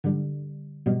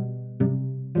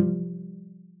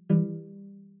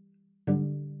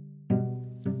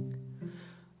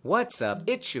What's up?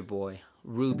 It's your boy,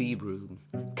 Ruby Rube,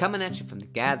 coming at you from the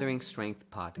Gathering Strength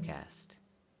podcast.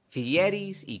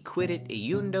 Fieris equidit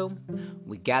iundo,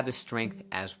 we gather strength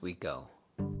as we go.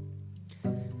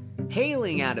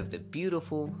 Hailing out of the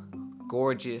beautiful,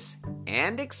 gorgeous,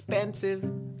 and expensive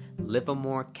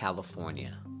Livermore,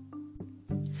 California.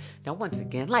 Now once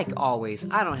again, like always,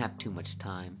 I don't have too much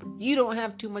time. You don't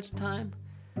have too much time.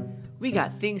 We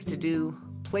got things to do,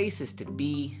 places to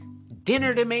be,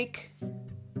 dinner to make,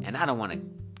 and I don't want to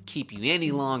keep you any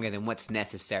longer than what's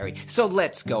necessary. So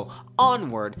let's go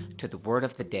onward to the word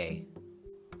of the day.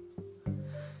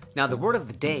 Now the word of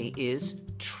the day is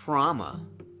trauma.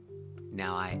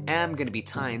 Now I am going to be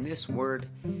tying this word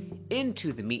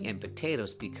into the meat and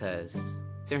potatoes because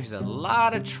there's a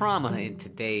lot of trauma in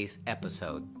today's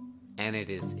episode. And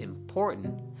it is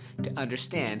important to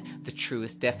understand the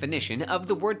truest definition of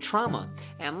the word trauma.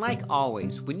 And like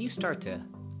always, when you start to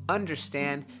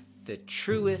understand the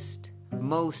truest,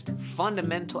 most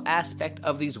fundamental aspect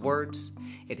of these words,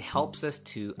 it helps us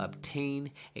to obtain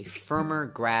a firmer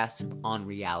grasp on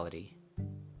reality.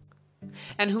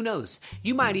 And who knows,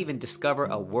 you might even discover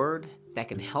a word that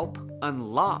can help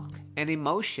unlock an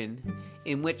emotion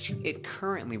in which it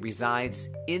currently resides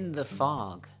in the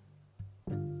fog.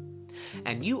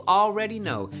 And you already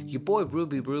know, your boy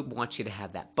Ruby Rube wants you to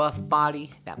have that buff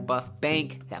body, that buff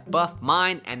bank, that buff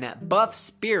mind, and that buff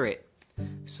spirit.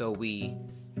 So we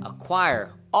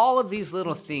acquire all of these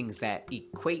little things that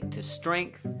equate to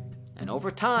strength. And over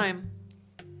time,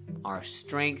 our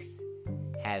strength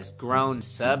has grown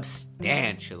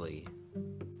substantially.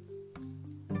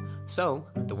 So,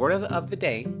 the word of the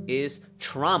day is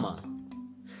trauma.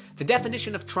 The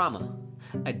definition of trauma: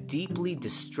 a deeply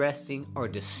distressing or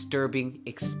disturbing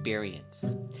experience.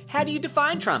 How do you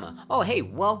define trauma? Oh, hey,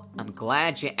 well, I'm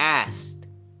glad you asked.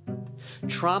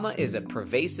 Trauma is a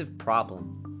pervasive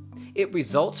problem. It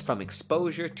results from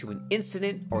exposure to an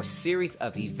incident or series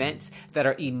of events that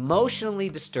are emotionally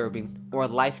disturbing or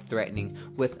life-threatening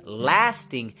with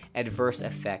lasting adverse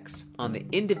effects on the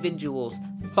individual's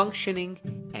functioning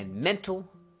and mental,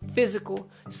 physical,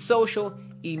 social,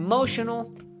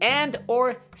 emotional, and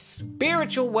or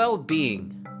spiritual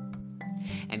well-being.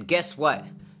 And guess what?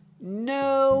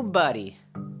 Nobody,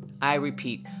 I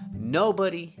repeat,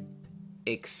 nobody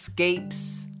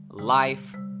escapes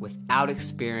life without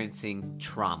experiencing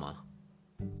trauma.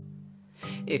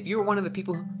 If you're one of the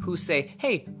people who say,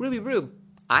 hey, Ruby Rube,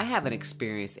 I haven't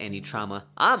experienced any trauma,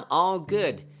 I'm all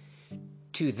good,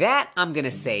 to that I'm going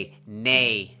to say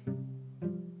nay.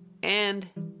 And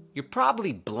you're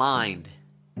probably blind.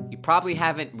 You probably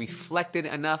haven't reflected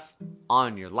enough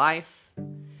on your life,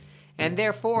 and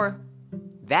therefore,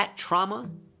 that trauma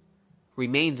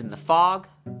remains in the fog,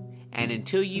 and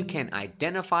until you can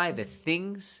identify the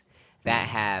things that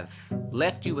have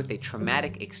left you with a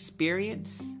traumatic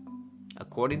experience,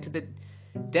 according to the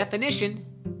definition,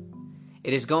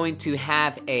 it is going to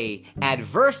have an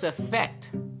adverse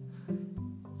effect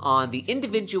on the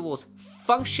individual's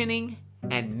functioning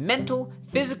and mental,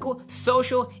 physical,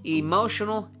 social,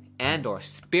 emotional, and or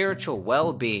spiritual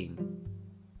well-being.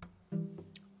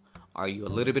 Are you a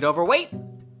little bit overweight?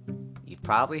 You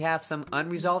probably have some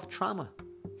unresolved trauma.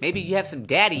 Maybe you have some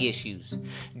daddy issues.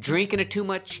 Drinking too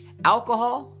much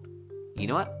alcohol? You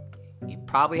know what? You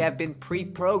probably have been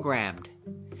pre-programmed.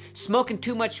 Smoking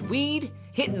too much weed?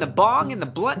 Hitting the bong and the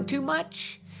blunt too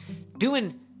much?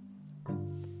 Doing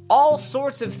all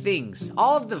sorts of things,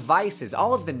 all of the vices,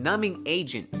 all of the numbing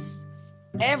agents.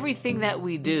 Everything that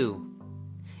we do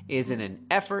is in an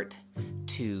effort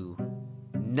to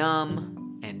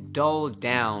numb and dull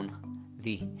down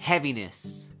the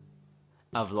heaviness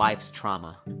of life's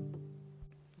trauma.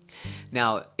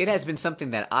 Now, it has been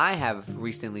something that I have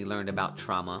recently learned about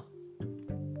trauma,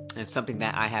 and something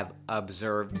that I have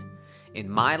observed in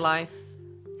my life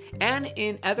and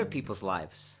in other people's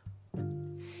lives.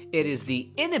 It is the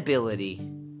inability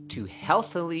to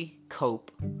healthily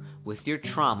cope with your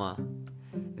trauma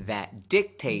that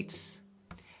dictates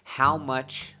how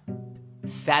much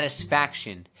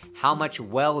satisfaction, how much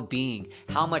well-being,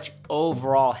 how much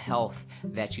overall health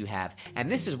that you have.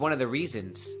 And this is one of the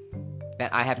reasons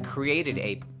that I have created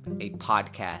a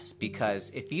podcast,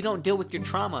 because if you don't deal with your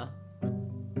trauma,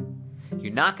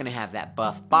 you're not going to have that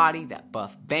buff body, that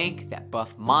buff bank, that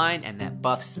buff mind, and that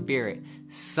buff spirit.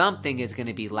 Something is going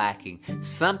to be lacking.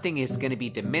 Something is going to be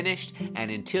diminished.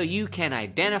 And until you can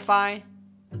identify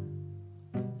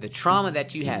the trauma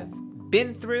that you have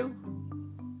been through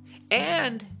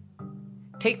and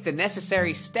take the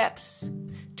necessary steps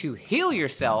to heal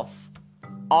yourself,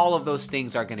 all of those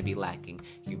things are going to be lacking.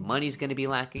 Your money's going to be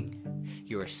lacking.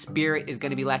 Your spirit is going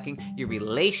to be lacking. Your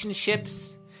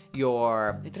relationships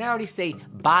did I already say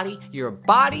body? Your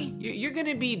body, you're going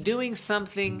to be doing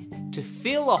something to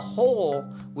fill a hole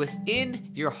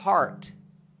within your heart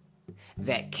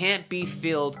that can't be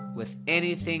filled with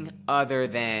anything other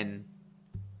than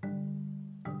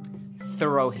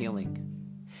thorough healing.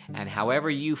 And however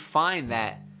you find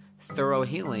that thorough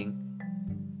healing,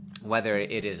 whether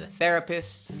it is a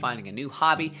therapist, finding a new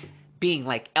hobby, being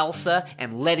like Elsa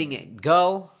and letting it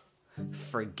go,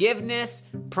 forgiveness,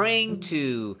 praying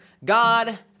to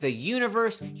God, the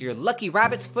universe, your lucky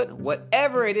rabbit's foot,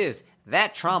 whatever it is,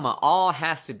 that trauma all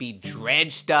has to be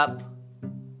dredged up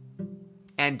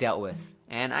and dealt with.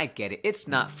 And I get it. It's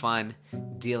not fun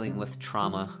dealing with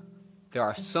trauma. There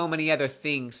are so many other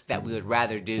things that we would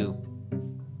rather do,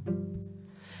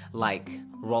 like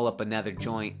roll up another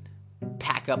joint,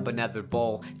 pack up another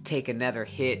bowl, take another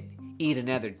hit, eat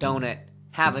another donut,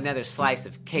 have another slice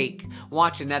of cake,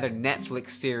 watch another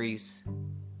Netflix series.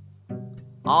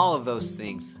 All of those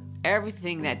things.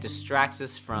 Everything that distracts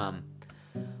us from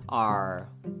our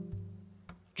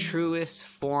truest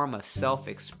form of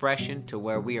self-expression to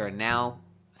where we are now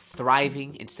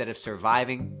thriving instead of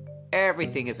surviving.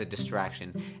 Everything is a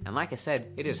distraction. And like I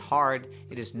said, it is hard.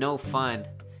 It is no fun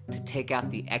to take out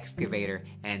the excavator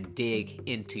and dig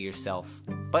into yourself.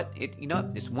 But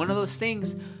it's one of those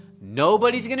things.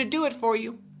 Nobody's going to do it for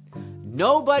you.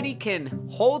 Nobody can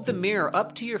hold the mirror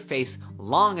up to your face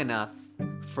long enough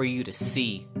for you to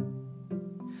see.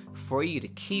 For you to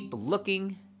keep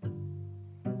looking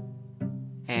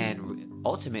and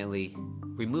ultimately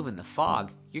removing the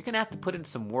fog. You're going to have to put in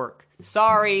some work.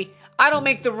 Sorry, I don't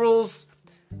make the rules.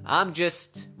 I'm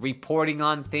just reporting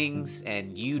on things,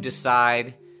 and you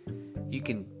decide. You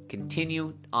can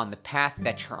continue on the path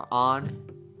that you're on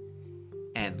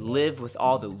and live with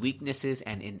all the weaknesses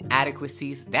and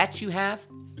inadequacies that you have,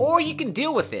 or you can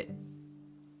deal with it.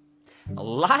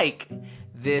 Like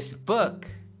this book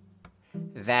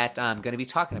that I'm going to be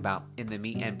talking about in the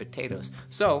meat and potatoes.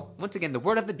 So, once again, the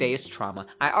word of the day is trauma.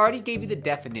 I already gave you the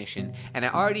definition, and I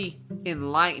already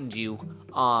enlightened you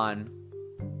on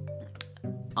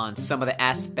some of the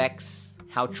aspects,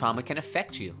 how trauma can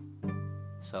affect you.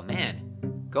 So,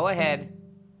 man, go ahead,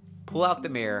 pull out the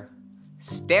mirror,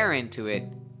 stare into it,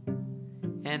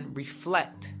 and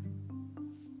reflect.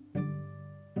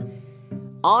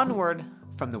 Onward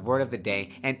from the word of the day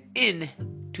and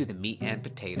into the meat and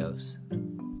potatoes.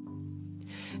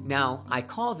 Now, I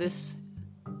call this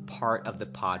part of the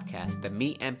podcast the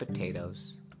meat and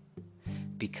potatoes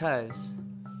because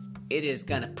it is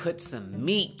going to put some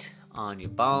meat on your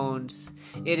bones.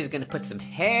 It is going to put some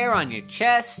hair on your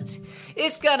chest.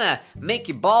 It's going to make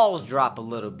your balls drop a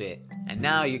little bit. And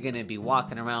now you're going to be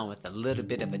walking around with a little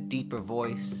bit of a deeper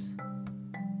voice,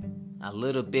 a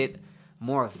little bit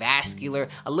more vascular,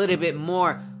 a little bit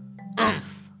more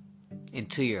oomph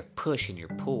into your push and your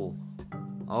pull.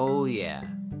 Oh yeah,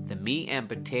 the meat and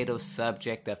potatoes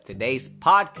subject of today's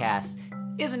podcast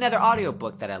is another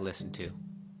audiobook that I listened to.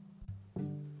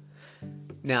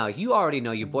 Now, you already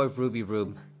know your boy Ruby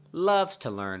Rube loves to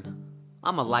learn.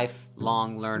 I'm a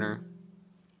lifelong learner,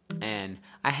 and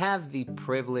I have the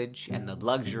privilege and the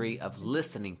luxury of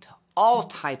listening to all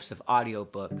types of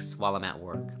audiobooks while I'm at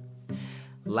work.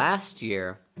 Last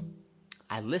year,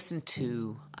 I listened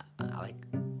to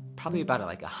probably about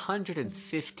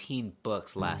 115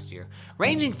 books last year,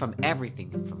 ranging from everything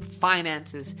from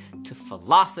finances to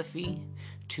philosophy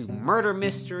to murder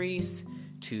mysteries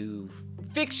to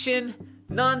fiction,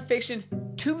 nonfiction,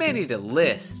 too many to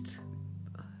list.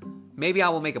 Maybe I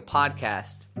will make a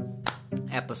podcast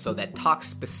episode that talks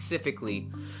specifically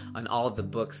on all of the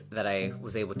books that I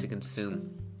was able to consume.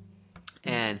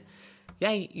 And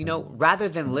yeah, rather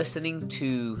than listening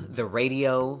to the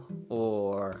radio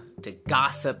or to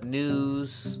gossip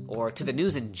news or to the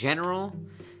news in general,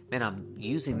 man, I'm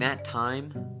using that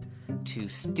time to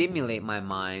stimulate my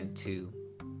mind, to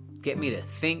get me to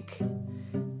think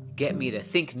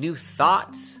new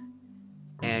thoughts.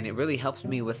 And it really helps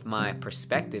me with my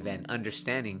perspective and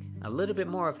understanding a little bit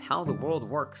more of how the world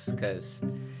works. Because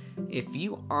if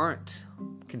you aren't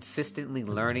consistently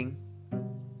learning,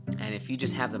 and if you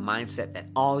just have the mindset that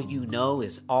all you know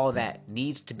is all that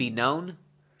needs to be known,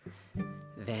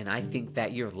 then I think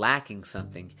that you're lacking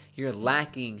something. You're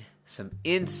lacking some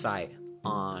insight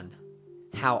on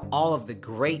how all of the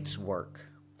greats work,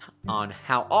 on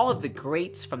how all of the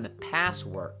greats from the past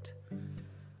worked.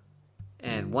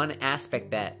 And one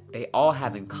aspect that they all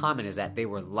have in common is that they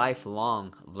were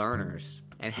lifelong learners.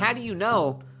 And how do you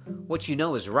know what you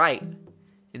know is right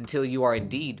until you are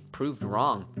indeed proved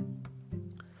wrong?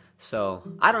 So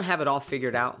I don't have it all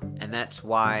figured out, and that's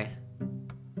why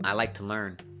I like to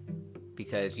learn.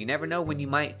 because you never know when you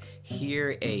might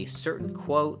hear a certain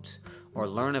quote or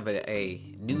learn of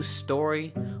a new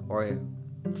story or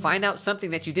find out something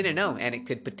that you didn't know, and it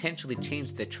could potentially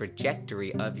change the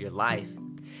trajectory of your life.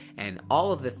 And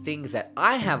all of the things that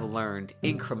I have learned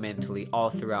incrementally all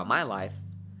throughout my life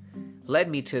led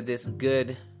me to this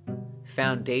good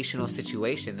foundational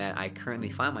situation that I currently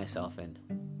find myself in.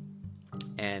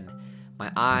 And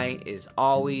my eye is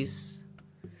always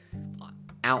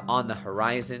out on the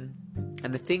horizon.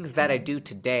 And the things that I do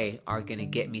today are going to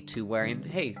get me to where,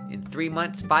 in 3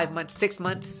 months, 5 months, 6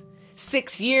 months,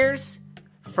 6 years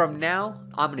from now,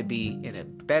 I'm going to be in a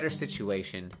better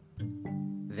situation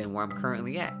than where I'm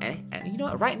currently at. And you know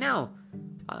what? Right now,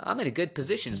 I'm in a good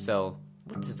position. So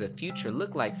what does the future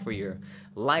look like for your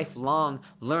lifelong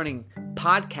learning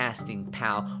podcasting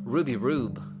pal, Ruby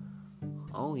Rube?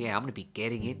 Oh yeah, I'm going to be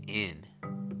getting it in.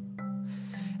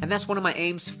 And that's one of my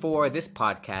aims for this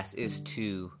podcast, is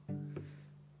to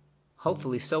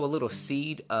hopefully sow a little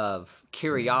seed of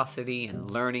curiosity and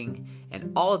learning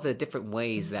and all of the different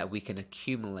ways that we can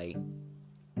accumulate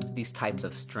these types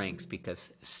of strengths, because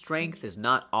strength is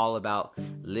not all about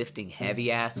lifting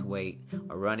heavy ass weight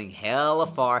or running hella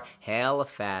far, hella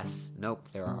fast. Nope,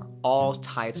 there are all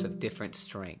types of different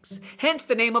strengths. Hence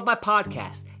the name of my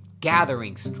podcast,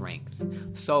 Gathering Strength.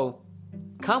 So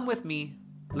come with me,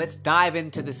 let's dive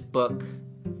into this book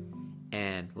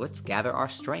and let's gather our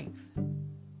strength.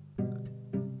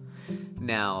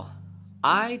 Now,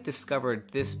 I discovered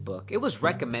this book. It was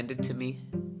recommended to me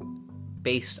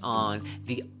based on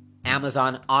the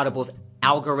Amazon Audible's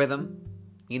algorithm.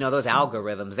 You know, those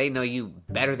algorithms, they know you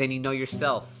better than you know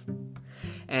yourself.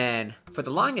 And for the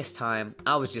longest time,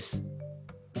 I was just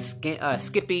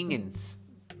skipping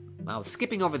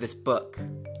over this book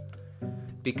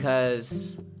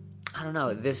because, I don't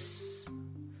know, this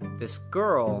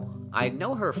girl, I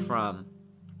know her from,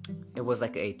 it was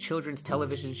like a children's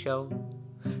television show.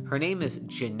 Her name is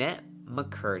Jeanette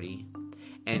McCurdy,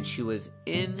 and she was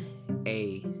in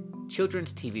a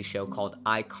children's TV show called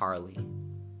iCarly.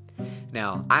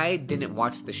 Now, I didn't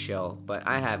watch the show, but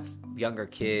I have younger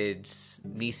kids,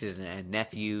 nieces and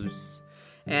nephews,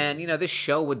 and this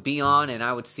show would be on, and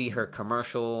I would see her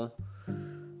commercial,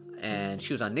 and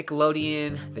she was on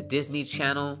Nickelodeon, the Disney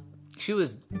Channel. She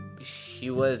was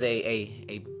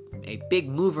a big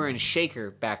mover and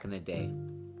shaker back in the day.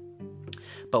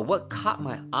 But what caught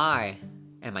my eye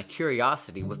and my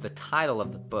curiosity was the title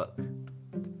of the book.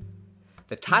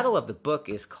 The title of the book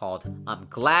is called I'm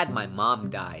Glad My Mom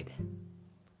Died.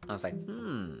 I was like,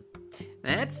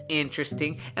 that's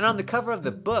interesting. And on the cover of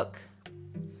the book,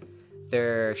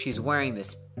 she's wearing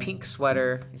this pink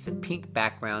sweater. It's a pink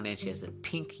background, and she has a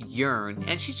pink urn,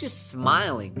 and she's just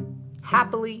smiling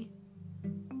happily.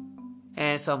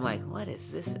 And so I'm like, what is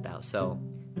this about? So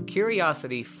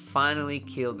curiosity finally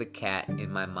killed the cat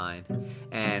in my mind,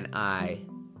 and I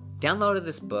downloaded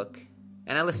this book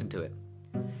and I listened to it.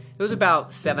 It was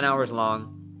about 7 hours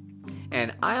long,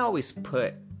 and I always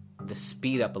put the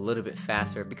speed up a little bit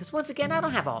faster because, once again, I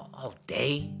don't have all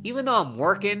day. Even though I'm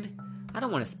working, I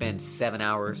don't want to spend 7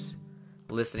 hours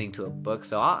listening to a book,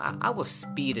 so I will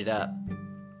speed it up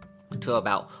to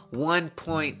about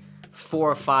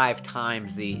 1.45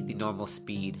 times the normal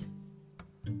speed.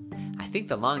 I think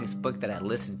the longest book that I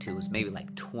listened to was maybe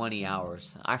like 20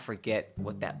 hours. I forget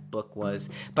what that book was,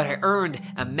 but I earned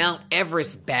a Mount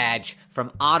Everest badge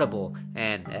from Audible,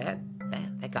 and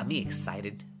that got me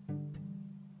excited.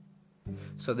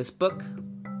 So this book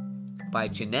by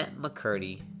Jeanette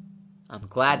McCurdy, I'm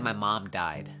Glad My Mom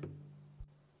Died.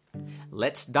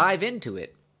 Let's dive into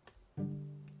it.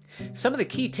 Some of the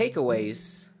key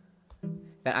takeaways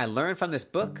that I learned from this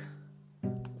book,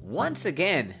 once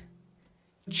again,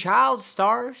 child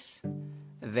stars,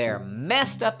 they're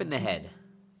messed up in the head.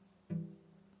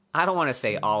 I don't want to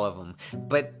say all of them,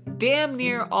 but damn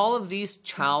near all of these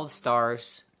child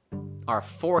stars are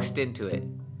forced into it.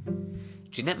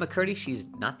 Jeanette McCurdy, she's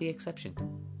not the exception.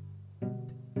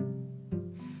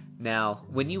 Now,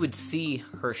 when you would see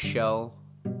her show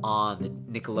on the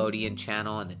Nickelodeon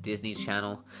channel and the Disney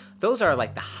channel, those are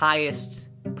like the highest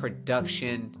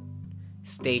production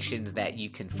stations that you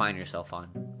can find yourself on.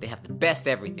 They have the best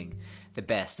everything. The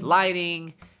best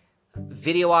lighting,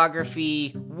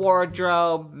 videography,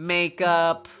 wardrobe,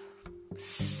 makeup,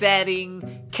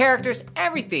 setting, characters,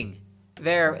 everything.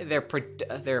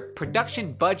 Their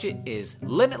production budget is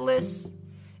limitless,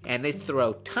 and they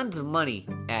throw tons of money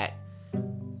at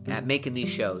making these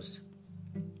shows.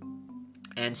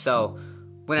 And so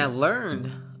when I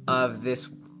learned of this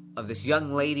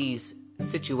young lady's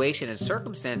situation and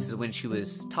circumstances when she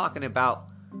was talking about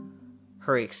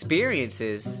her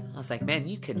experiences, I was like, man,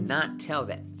 you could not tell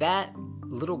that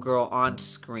little girl on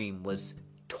screen was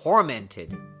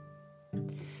tormented.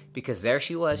 Because there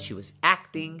she was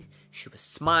acting, she was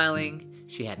smiling,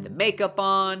 she had the makeup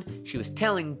on, she was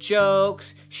telling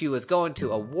jokes, she was going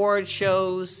to award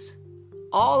shows.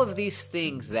 All of these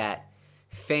things that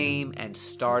fame and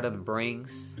stardom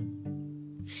brings,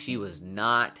 she was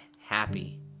not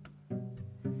happy.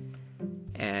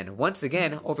 And once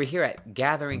again, over here at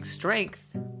Gathering Strength,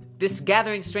 this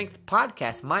Gathering Strength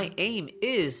podcast, my aim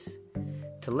is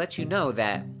to let you know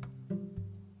that,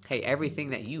 hey,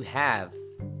 everything that you have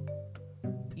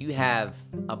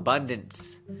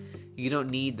abundance. You don't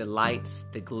need the lights,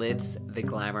 the glitz, the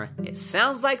glamour. It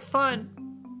sounds like fun,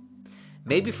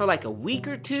 maybe for like a week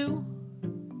or two,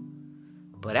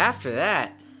 but after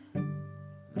that,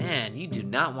 man, you do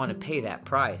not want to pay that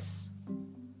price.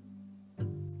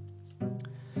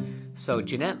 So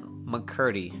Jeanette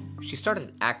McCurdy, she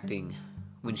started acting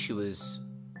when she was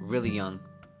really young.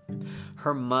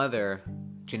 Her mother,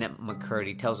 Jeanette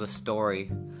McCurdy, tells a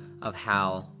story of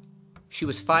how she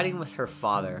was fighting with her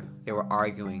father. They were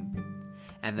arguing,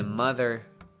 and the mother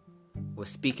was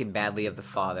speaking badly of the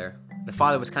father. The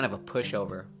father was kind of a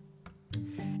pushover,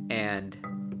 and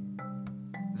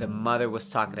the mother was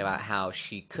talking about how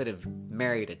she could have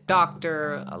married a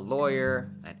doctor, a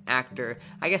lawyer, an actor.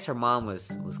 I guess her mom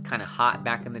was kind of hot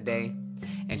back in the day,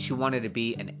 and she wanted to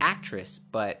be an actress,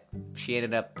 but she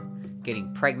ended up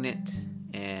getting pregnant,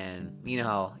 and you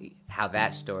know how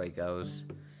that story goes.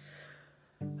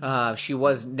 She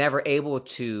was never able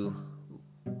to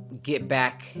get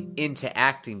back into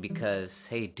acting because,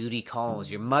 hey, duty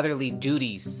calls. Your motherly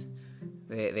duties,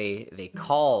 they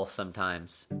call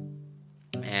sometimes.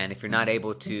 And if you're not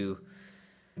able to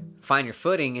find your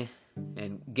footing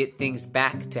and get things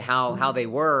back to how they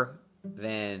were,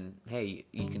 then, hey,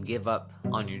 you can give up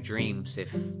on your dreams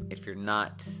if you're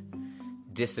not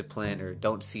disciplined or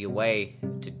don't see a way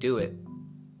to do it.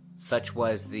 Such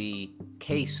was the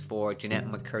case for Jeanette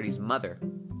McCurdy's mother.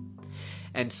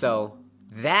 And so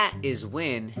that is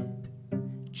when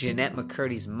Jeanette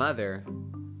McCurdy's mother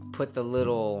put the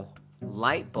little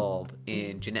light bulb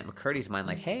in Jeanette McCurdy's mind,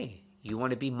 like, hey, you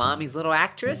want to be mommy's little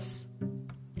actress?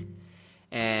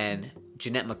 And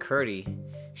Jeanette McCurdy,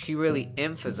 she really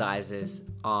emphasizes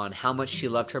on how much she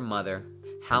loved her mother,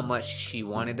 how much she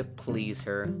wanted to please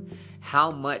her,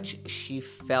 how much she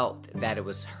felt that it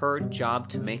was her job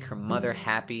to make her mother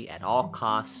happy at all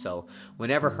costs. So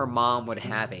whenever her mom would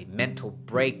have a mental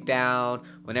breakdown,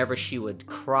 whenever she would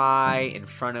cry in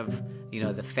front of,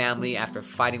 the family after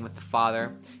fighting with the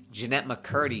father, Jeanette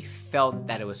McCurdy felt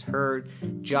that it was her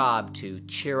job to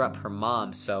cheer up her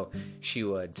mom. So she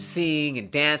would sing and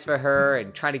dance for her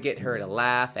and try to get her to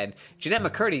laugh. And Jeanette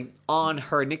McCurdy, on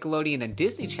her Nickelodeon and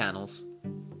Disney channels,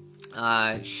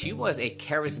 she was a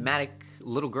charismatic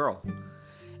little girl.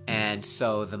 And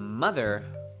so the mother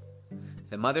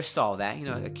saw that,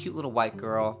 a cute little white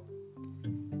girl.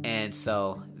 And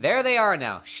so there they are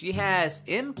now. She has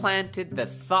implanted the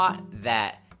thought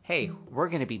that, hey, we're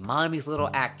going to be mommy's little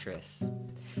actress.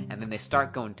 And then they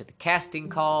start going to the casting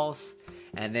calls,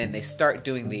 and then they start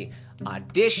doing the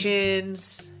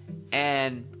auditions,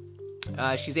 and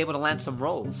she's able to land some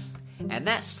roles. And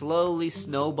that slowly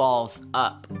snowballs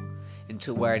up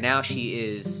into where now she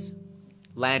is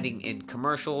landing in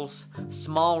commercials,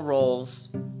 small roles,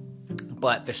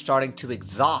 but they're starting to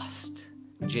exhaust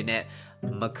Jeanette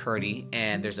McCurdy,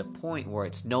 and there's a point where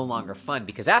it's no longer fun,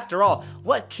 because after all,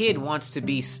 what kid wants to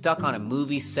be stuck on a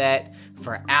movie set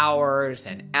for hours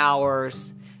and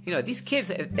hours? These kids,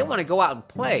 they want to go out and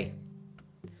play,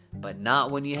 but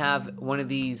not when you have one of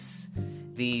these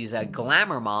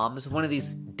glamour moms, one of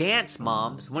these dance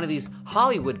moms, one of these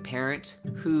Hollywood parents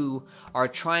who are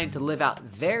trying to live out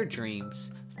their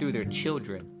dreams through their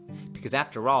children. Because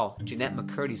after all, Jeanette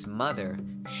McCurdy's mother,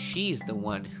 she's the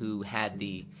one who had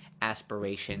the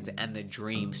aspirations and the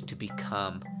dreams to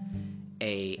become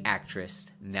a actress,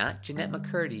 not Jeanette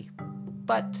McCurdy.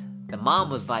 But the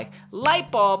mom was like, light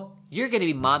bulb, you're going to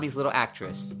be mommy's little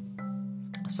actress.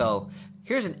 So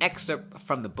here's an excerpt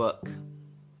from the book.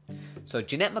 So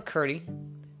Jeanette McCurdy,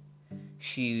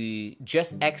 she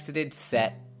just exited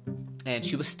set, and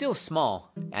she was still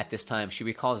small at this time. She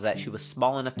recalls that she was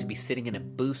small enough to be sitting in a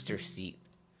booster seat.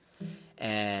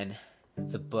 And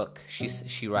the book,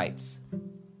 she writes,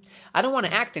 I don't want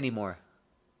to act anymore.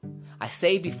 I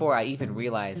say before I even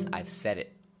realize I've said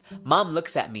it. Mom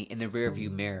looks at me in the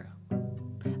rearview mirror.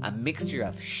 A mixture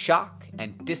of shock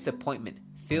and disappointment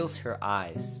fills her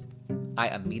eyes. I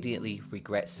immediately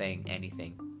regret saying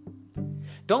anything.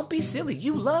 Don't be silly.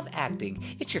 You love acting.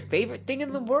 It's your favorite thing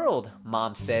in the world,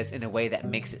 Mom says in a way that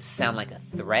makes it sound like a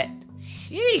threat.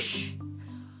 Sheesh.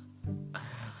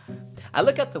 I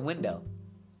look out the window.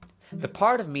 The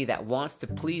part of me that wants to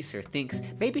please her thinks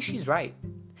maybe she's right.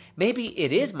 Maybe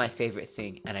it is my favorite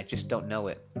thing and I just don't know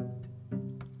it.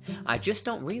 I just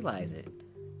don't realize it.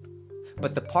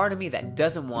 But the part of me that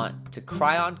doesn't want to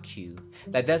cry on cue,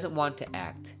 that doesn't want to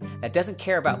act, that doesn't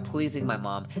care about pleasing my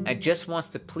mom and just wants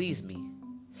to please me,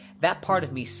 that part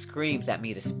of me screams at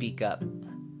me to speak up.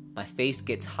 My face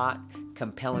gets hot,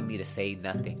 compelling me to say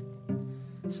nothing.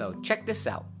 So check this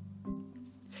out.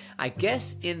 I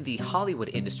guess in the Hollywood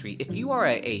industry, if you are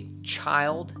a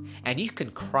child and you can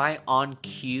cry on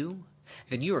cue,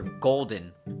 then you are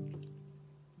golden.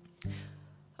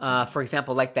 For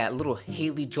example, like that little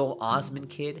Haley Joel Osment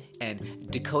kid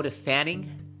and Dakota Fanning.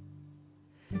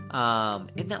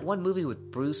 In that one movie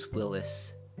with Bruce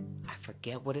Willis, I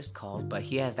forget what it's called, but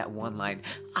he has that one line,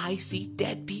 "I see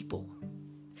dead people."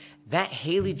 That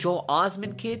Haley Joel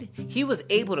Osment kid, he was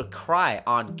able to cry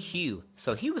on cue.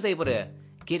 So he was able to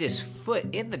get his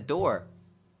foot in the door.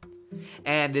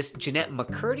 And this Jeanette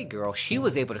McCurdy girl, she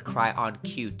was able to cry on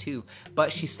cue too.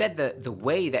 But she said the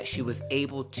way that she was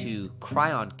able to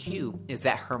cry on cue is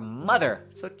that her mother,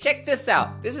 so check this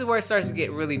out. This is where it starts to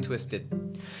get really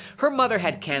twisted. Her mother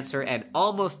had cancer and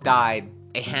almost died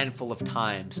a handful of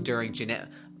times during Jeanette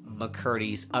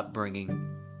McCurdy's upbringing.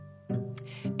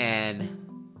 And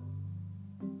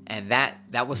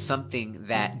that was something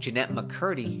that Jeanette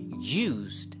McCurdy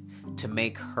used to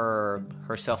make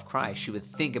herself cry. She would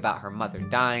think about her mother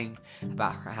dying,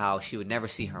 about how she would never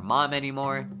see her mom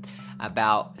anymore,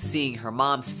 about seeing her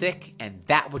mom sick, and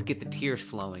that would get the tears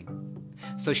flowing.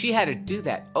 So she had to do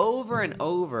that over and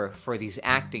over for these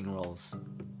acting roles.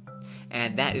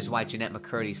 And that is why Jeanette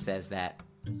McCurdy says that.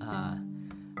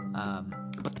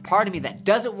 But the part of me that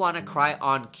doesn't want to cry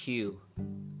on cue,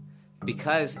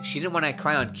 because she didn't want to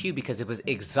cry on cue because it was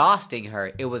exhausting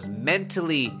her. It was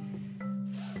mentally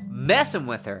messing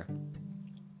with her.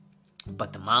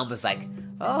 But the mom was like,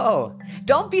 "Oh,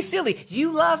 don't be silly.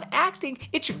 You love acting.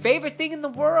 It's your favorite thing in the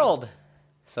world."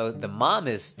 So the mom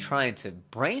is trying to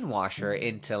brainwash her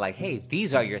into like, "Hey,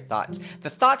 these are your thoughts. The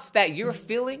thoughts that you're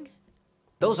feeling,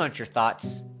 those aren't your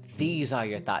thoughts. These are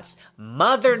your thoughts.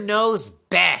 Mother knows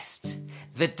best.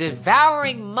 The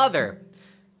devouring mother."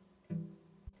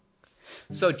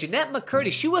 So Jeanette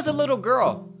McCurdy, she was a little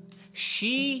girl.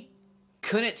 She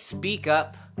couldn't speak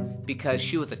up because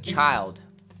she was a child.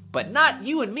 But not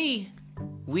you and me.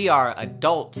 We are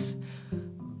adults.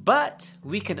 But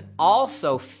we can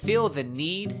also feel the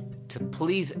need to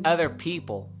please other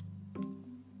people.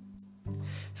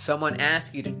 Someone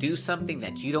asks you to do something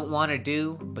that you don't want to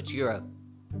do, but you're a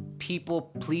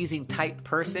people-pleasing type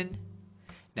person.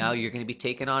 Now you're going to be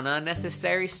taking on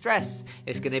unnecessary stress.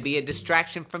 It's going to be a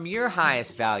distraction from your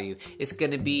highest value. It's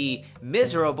going to be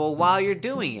miserable while you're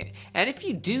doing it. And if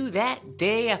you do that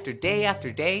day after day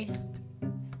after day,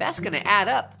 that's going to add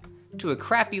up to a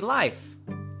crappy life.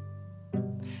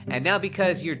 And now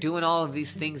because you're doing all of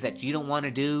these things that you don't want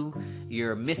to do,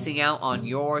 you're missing out on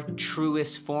your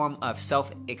truest form of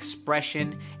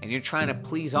self-expression, and you're trying to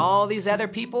please all these other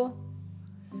people,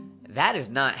 that is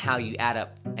not how you add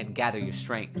up and gather your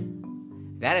strength.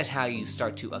 That is how you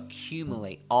start to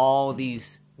accumulate all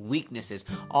these weaknesses,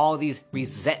 all these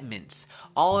resentments,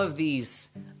 all of these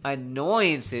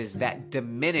annoyances that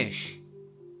diminish.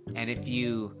 And if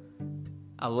you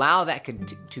allow that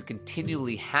to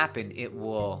continually happen, it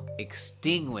will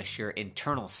extinguish your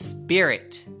internal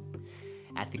spirit.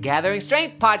 At the Gathering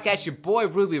Strength podcast, your boy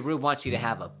Ruby Rube wants you to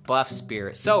have a buff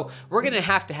spirit. So we're going to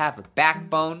have a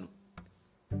backbone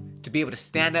to be able to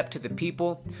stand up to the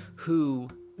people who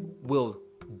will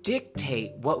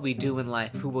dictate what we do in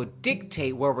life, who will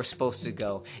dictate where we're supposed to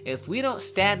go. If we don't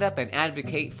stand up and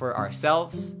advocate for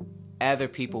ourselves, other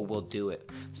people will do it.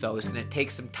 So it's going to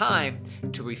take some time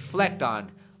to reflect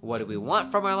on what do we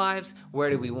want from our lives, where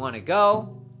do we want to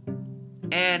go,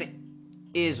 and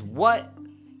is what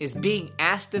is being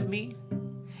asked of me,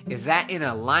 is that in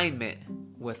alignment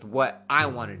with what I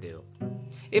want to do?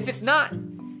 If it's not,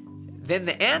 then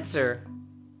the answer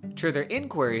to their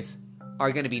inquiries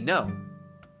are going to be no.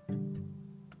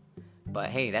 But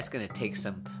hey, that's going to take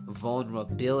some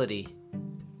vulnerability.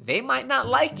 They might not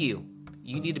like you.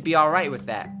 You need to be all right with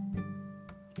that.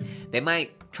 They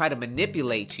might try to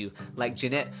manipulate you like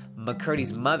Jeanette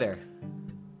McCurdy's mother.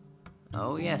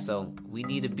 Oh yeah, so we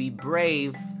need to be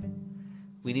brave.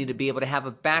 We need to be able to have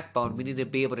a backbone. We need to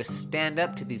be able to stand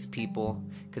up to these people.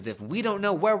 Because if we don't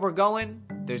know where we're going,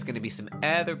 there's going to be some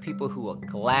other people who will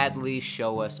gladly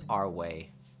show us our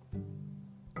way.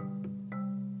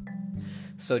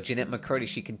 So Jeanette McCurdy,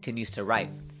 she continues to write,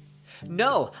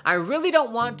 "No, I really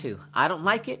don't want to. I don't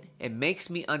like it. It makes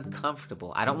me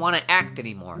uncomfortable. I don't want to act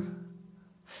anymore.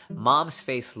 Mom's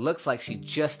face looks like she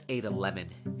just ate a lemon.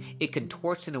 It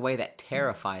contorts in a way that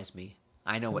terrifies me.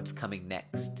 I know what's coming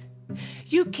next.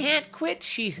 You can't quit,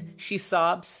 she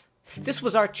sobs. This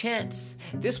was our chance.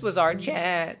 This was our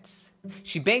chance.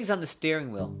 She bangs on the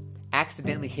steering wheel,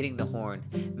 accidentally hitting the horn.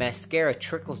 Mascara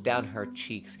trickles down her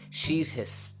cheeks. She's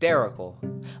hysterical,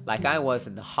 like I was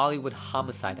in the Hollywood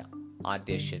homicide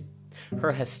audition.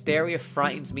 Her hysteria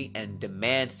frightens me and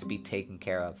demands to be taken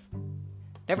care of.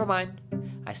 Never mind,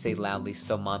 I say loudly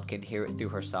so Mom can hear it through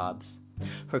her sobs.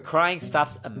 Her crying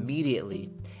stops immediately,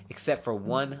 except for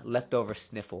one leftover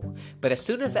sniffle. But as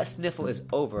soon as that sniffle is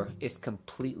over, it's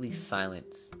completely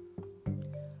silence.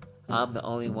 I'm the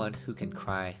only one who can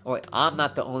cry. Or I'm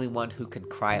not the only one who can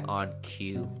cry on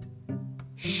cue.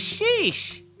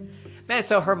 Sheesh! Man,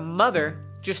 so her mother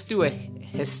just threw a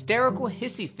hysterical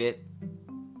hissy fit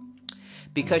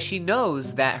because she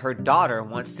knows that her daughter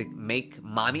wants to make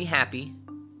mommy happy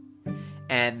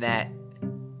and that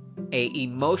a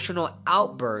emotional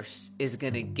outburst is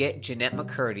going to get Jeanette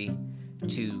McCurdy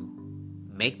to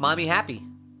make mommy happy.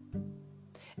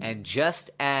 And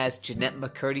just as Jeanette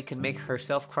McCurdy can make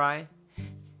herself cry,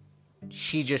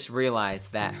 she just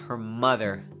realized that her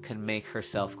mother can make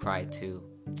herself cry too.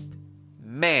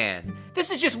 Man,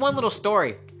 this is just one little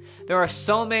story. There are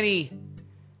so many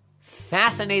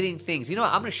fascinating things. You know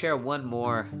what? I'm going to share one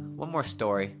more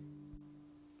story.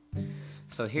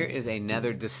 So here is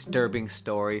another disturbing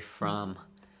story from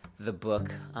the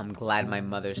book I'm Glad My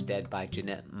Mother's Dead by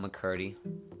Jeanette McCurdy.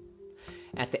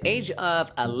 At the age of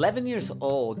 11 years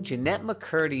old, Jeanette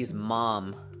McCurdy's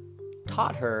mom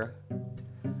taught her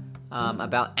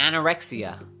about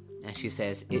anorexia. And she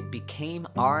says, it became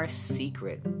our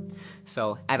secret.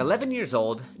 So at 11 years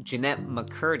old, Jeanette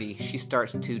McCurdy, she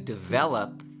starts to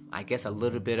develop, I guess, a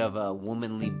little bit of a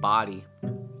womanly body.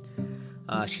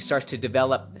 She starts to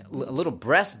develop little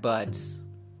breast buds,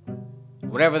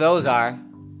 whatever those are.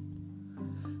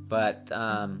 But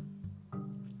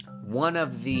one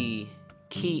of the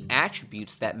key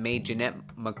attributes that made Jeanette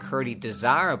McCurdy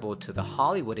desirable to the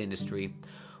Hollywood industry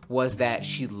was that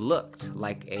she looked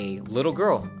like a little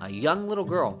girl, a young little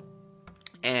girl.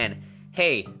 And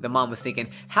hey, the mom was thinking,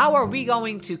 how are we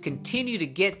going to continue to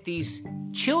get these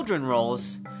children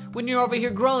roles when you're over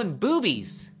here growing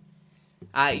boobies?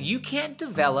 You can't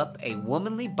develop a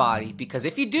womanly body because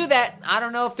if you do that, I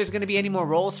don't know if there's going to be any more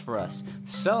roles for us.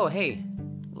 So, hey,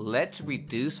 let's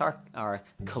reduce our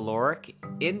caloric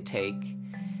intake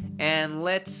and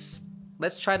let's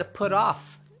try to put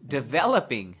off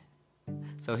developing.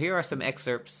 So here are some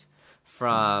excerpts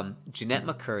from Jeanette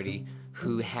McCurdy,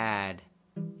 who had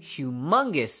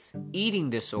humongous eating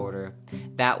disorder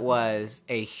that was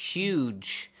a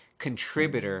huge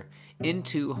contributor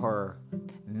into her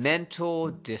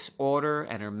mental disorder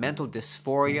and her mental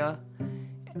dysphoria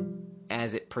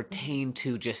as it pertained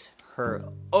to just her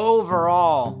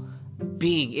overall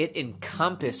being. It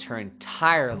encompassed her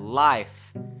entire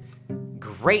life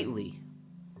greatly.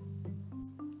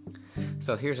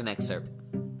 So here's an excerpt.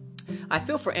 I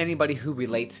feel for anybody who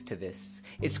relates to this.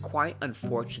 It's quite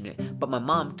unfortunate, but my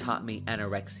mom taught me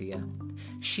anorexia.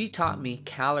 She taught me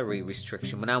calorie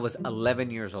restriction when I was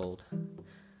 11 years old.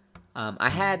 I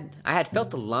had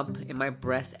felt a lump in my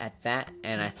breast at that,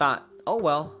 and I thought, oh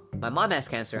well, my mom has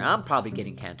cancer, I'm probably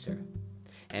getting cancer.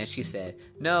 And she said,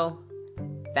 no,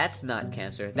 that's not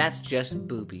cancer, that's just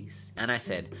boobies. And I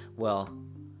said, well,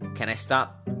 can I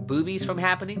stop boobies from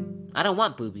happening? I don't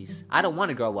want boobies. I don't want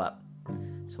to grow up.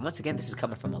 So once again, this is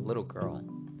coming from a little girl.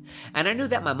 And I knew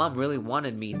that my mom really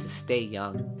wanted me to stay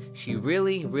young. She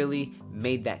really, really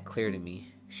made that clear to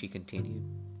me, she continued.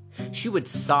 She would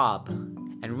sob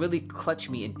and really clutch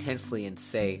me intensely and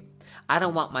say, I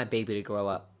don't want my baby to grow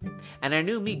up. And I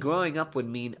knew me growing up would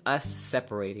mean us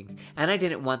separating, and I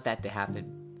didn't want that to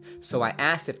happen. So I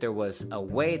asked if there was a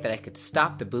way that I could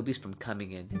stop the boobies from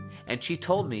coming in. And she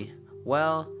told me,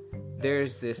 well,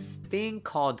 there's this thing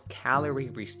called calorie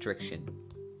restriction.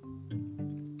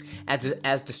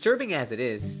 As disturbing as it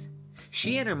is,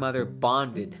 she and her mother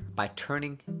bonded by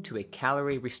turning to a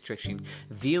calorie restriction,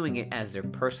 viewing it as their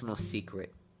personal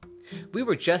secret. We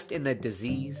were just in the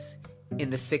disease, in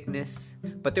the sickness,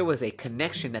 but there was a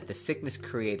connection that the sickness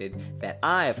created that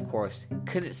I, of course,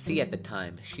 couldn't see at the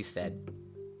time, she said.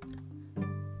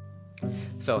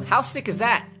 So how sick is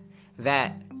that?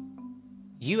 That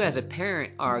you as a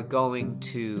parent are going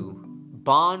to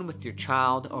bond with your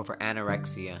child over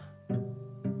anorexia.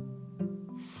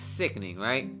 Sickening,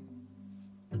 right?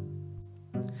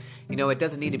 You know, it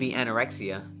doesn't need to be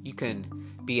anorexia. You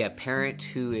can be a parent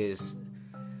who is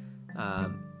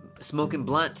smoking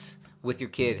blunts with your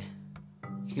kid.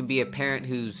 You can be a parent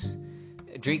who's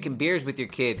drinking beers with your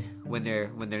kid when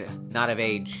they're not of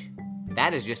age.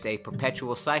 That is just a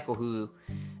perpetual cycle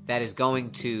that is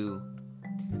going to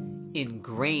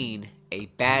ingrain a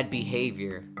bad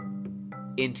behavior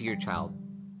into your child.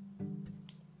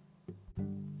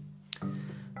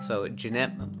 So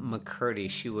Jeanette McCurdy,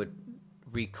 she would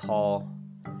recall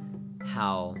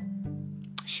how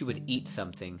she would eat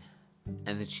something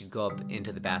and then she'd go up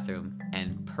into the bathroom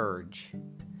and purge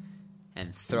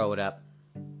and throw it up.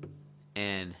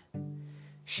 And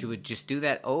she would just do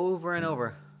that over and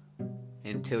over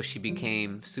until she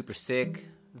became super sick,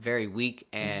 very weak,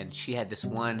 and she had this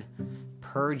one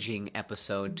purging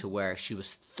episode to where she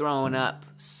was throwing up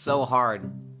so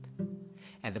hard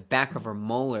and the back of her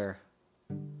molar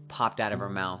popped out of her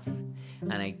mouth.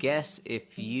 And I guess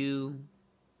if you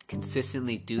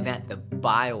consistently do that, the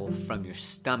bile from your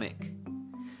stomach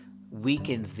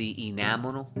weakens the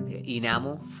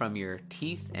enamel from your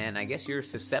teeth, and I guess you're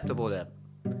susceptible to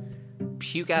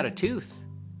puke out a tooth.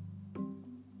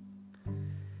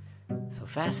 So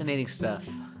fascinating stuff.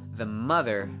 The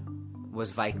mother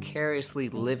was vicariously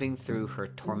living through her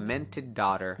tormented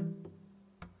daughter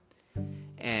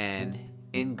and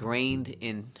ingrained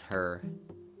in her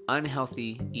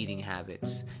unhealthy eating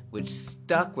habits, which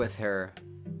stuck with her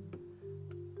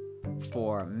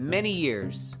for many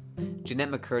years.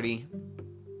 Jeanette McCurdy,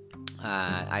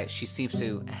 she seems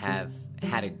to have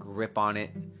had a grip on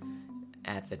it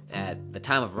at the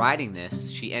time of writing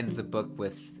this. She ends the book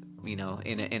with, in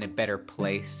a better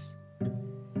place,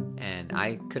 and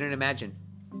I couldn't imagine.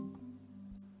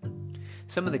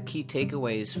 Some of the key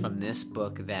takeaways from this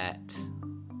book that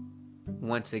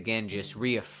once again just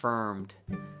reaffirmed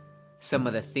some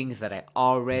of the things that I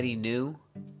already knew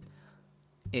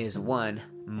is, one,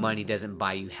 money doesn't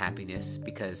buy you happiness,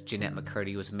 because Jeanette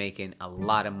McCurdy was making a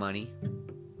lot of money.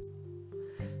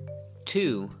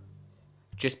 Two,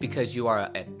 just because you are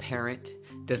a parent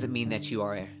doesn't mean that you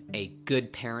are a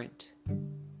good parent.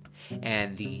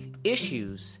 And the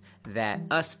issues that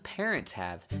us parents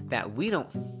have that we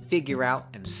don't figure out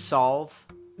and solve,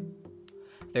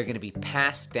 they're going to be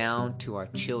passed down to our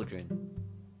children.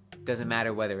 Doesn't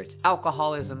matter whether it's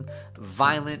alcoholism,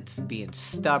 violence, being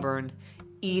stubborn,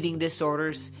 eating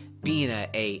disorders, being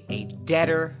a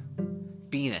debtor,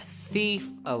 being a thief,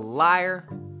 a liar.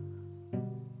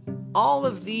 All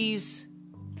of these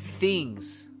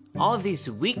things, all of these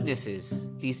weaknesses,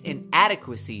 these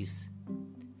inadequacies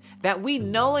that we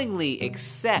knowingly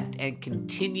accept and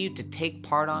continue to take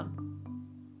part on,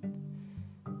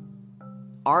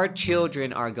 our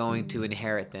children are going to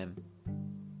inherit them.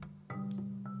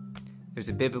 There's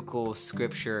a biblical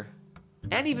scripture,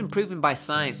 and even proven by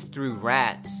science through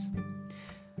rats.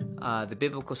 The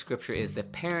biblical scripture is, the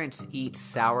parents eat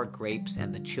sour grapes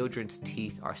and the children's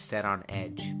teeth are set on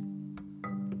edge.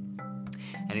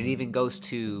 And it even goes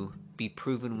to be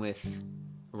proven with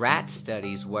rat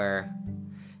studies where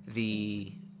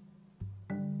the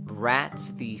rats,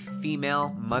 the female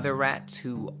mother rats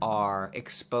who are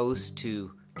exposed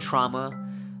to trauma,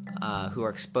 who are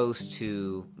exposed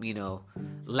to,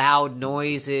 loud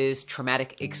noises,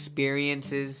 traumatic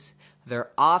experiences,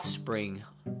 their offspring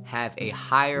have a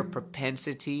higher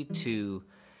propensity to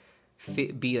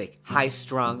be high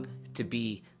strung, to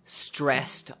be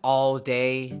stressed all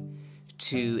day,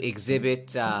 to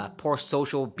exhibit poor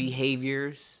social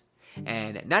behaviors.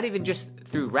 And not even just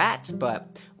through rats,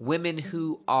 but women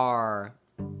who are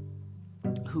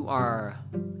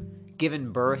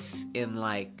given birth in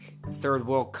third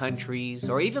world countries,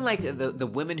 or even the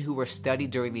women who were studied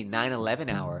during the 9/11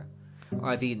 hour,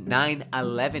 or the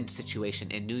 9/11 situation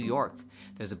in New York.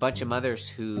 There's a bunch of mothers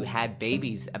who had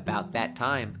babies about that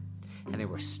time, and they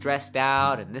were stressed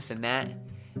out and this and that.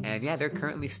 And yeah, they're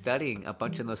currently studying a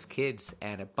bunch of those kids,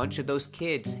 and a bunch of those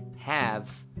kids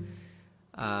have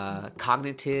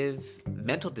cognitive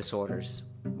mental disorders,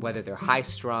 whether they're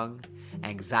high-strung,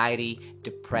 anxiety,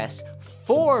 depressed,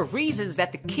 for reasons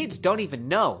that the kids don't even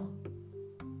know.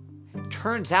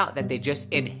 Turns out that they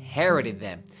just inherited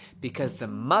them, because the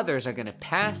mothers are going to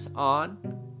pass on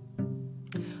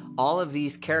all of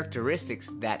these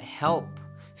characteristics that help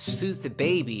soothe the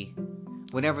baby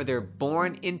whenever they're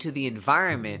born into the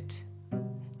environment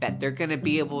that they're going to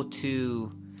be able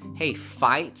to,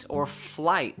 fight or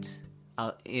flight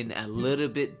in a little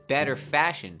bit better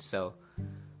fashion. So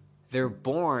they're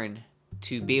born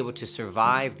to be able to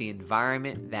survive the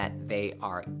environment that they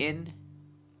are in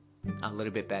a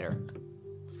little bit better.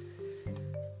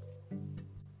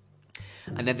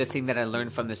 Another thing that I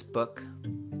learned from this book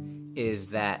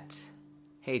is that,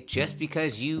 just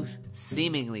because you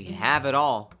seemingly have it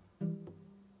all,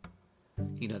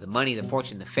 the money, the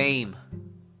fortune, the fame,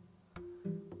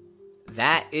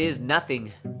 that is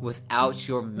nothing without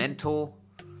your mental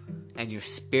and your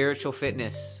spiritual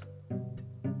fitness.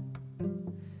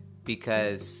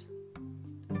 Because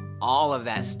all of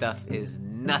that stuff is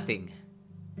nothing.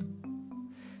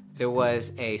 There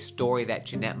was a story that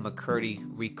Jeanette McCurdy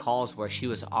recalls where she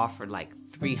was offered like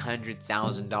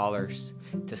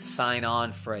 $300,000 to sign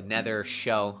on for another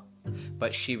show,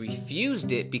 but she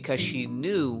refused it because she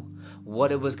knew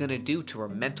what it was going to do to her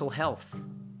mental health.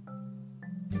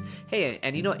 Hey,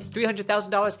 and you know,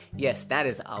 $300,000? Yes, that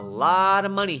is a lot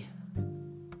of money.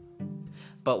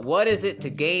 But what is it to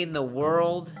gain the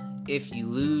world if you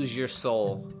lose your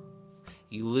soul?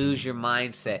 You lose your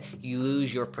mindset. You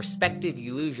lose your perspective.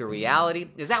 You lose your reality.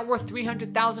 Is that worth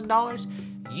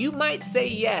 $300,000? You might say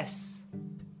yes.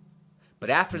 But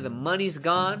after the money's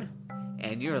gone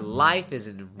and your life is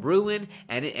in ruin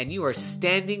and you are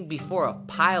standing before a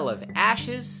pile of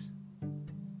ashes,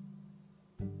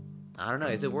 I don't know.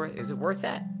 Is it worth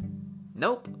that?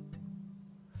 Nope.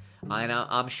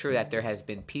 I'm sure that there has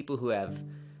been people who have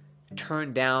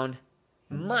turned down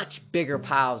much bigger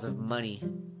piles of money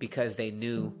because they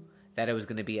knew that it was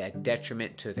going to be a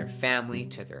detriment to their family,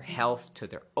 to their health, to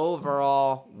their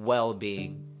overall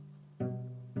well-being.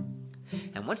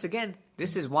 And once again,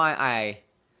 this is why I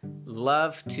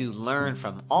love to learn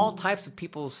from all types of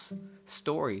people's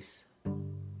stories.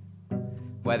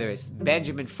 Whether it's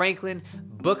Benjamin Franklin,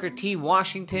 Booker T.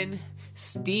 Washington,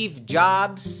 Steve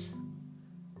Jobs,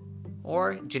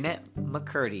 or Jeanette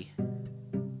McCurdy.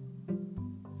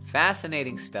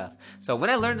 Fascinating stuff. So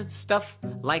when I learn stuff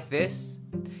like this,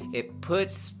 it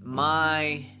puts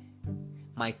my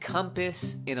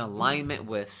compass in alignment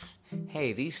with,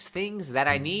 hey, these things that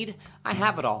I need, I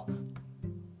have it all.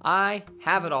 I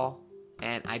have it all.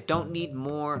 And I don't need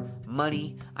more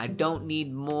money. I don't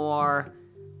need more,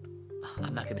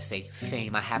 I'm not going to say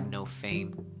fame. I have no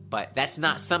fame. But that's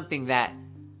not something that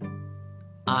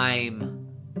I'm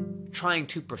trying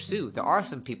to pursue. There are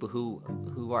some people who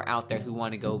are out there who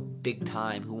want to go big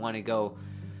time, who want to go,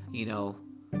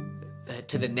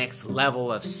 to the next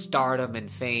level of stardom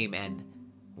and fame. And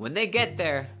when they get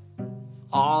there,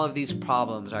 all of these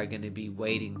problems are going to be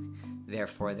waiting there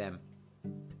for them.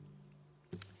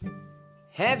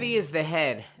 Heavy is the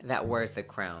head that wears the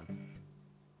crown.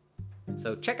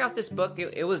 So check out this book.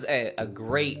 It was a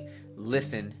great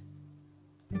listen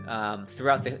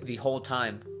throughout the whole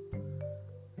time.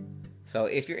 So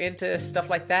if you're into stuff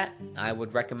like that, I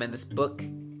would recommend this book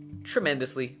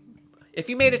tremendously. If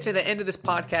you made it to the end of this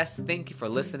podcast, thank you for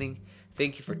listening.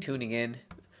 Thank you for tuning in.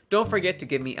 Don't forget to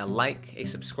give me a like, a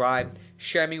subscribe,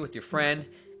 share me with your friend,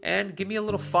 and give me a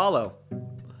little follow.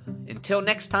 Until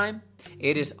next time,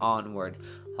 it is onward.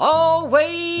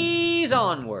 Always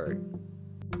onward.